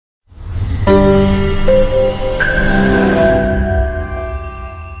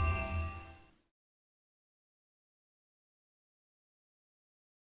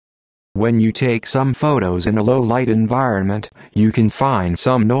When you take some photos in a low-light environment, you can find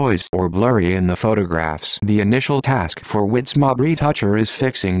some noise or blurry in the photographs. The initial task for WidsMob Retoucher is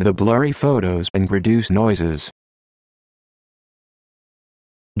fixing the blurry photos and reduce noises.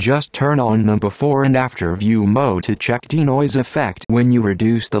 Just turn on the before and after view mode to check denoise effect when you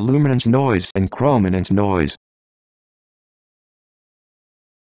reduce the luminance noise and chrominance noise.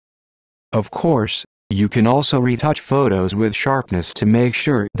 Of course, you can also retouch photos with sharpness to make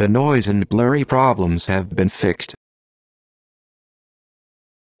sure the noise and blurry problems have been fixed.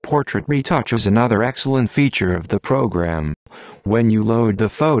 Portrait retouch is another excellent feature of the program. When you load the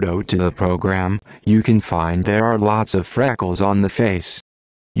photo to the program, you can find there are lots of freckles on the face.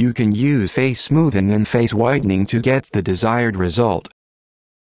 You can use face smoothing and face whitening to get the desired result.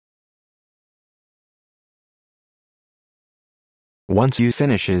 Once you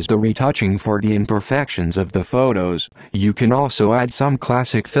finishes the retouching for the imperfections of the photos, you can also add some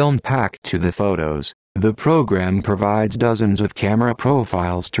classic film pack to the photos. The program provides dozens of camera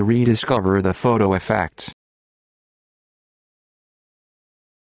profiles to rediscover the photo effects.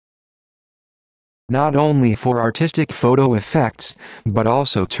 Not only for artistic photo effects, but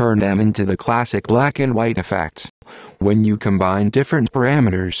also turn them into the classic black and white effects. When you combine different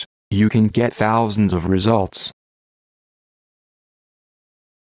parameters, you can get thousands of results.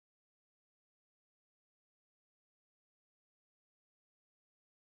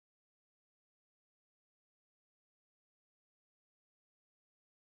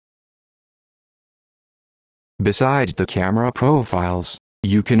 Besides the camera profiles,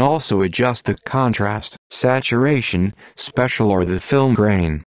 you can also adjust the contrast, saturation, special or the film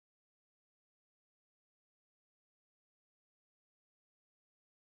grain.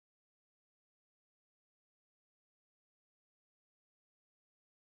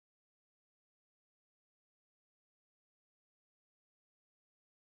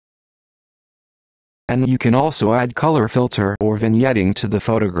 And you can also add color filter or vignetting to the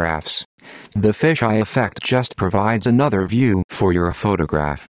photographs. The fisheye effect just provides another view for your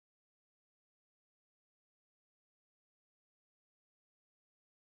photograph.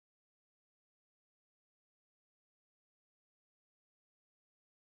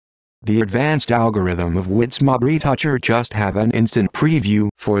 The advanced algorithm of WidsMob Retoucher just have an instant preview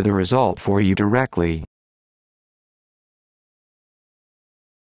for the result for you directly.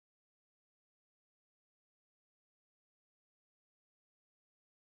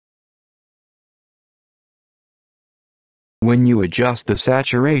 When you adjust the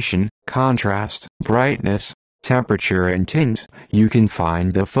saturation, contrast, brightness, temperature and tint, you can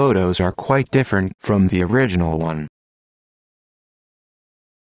find the photos are quite different from the original one.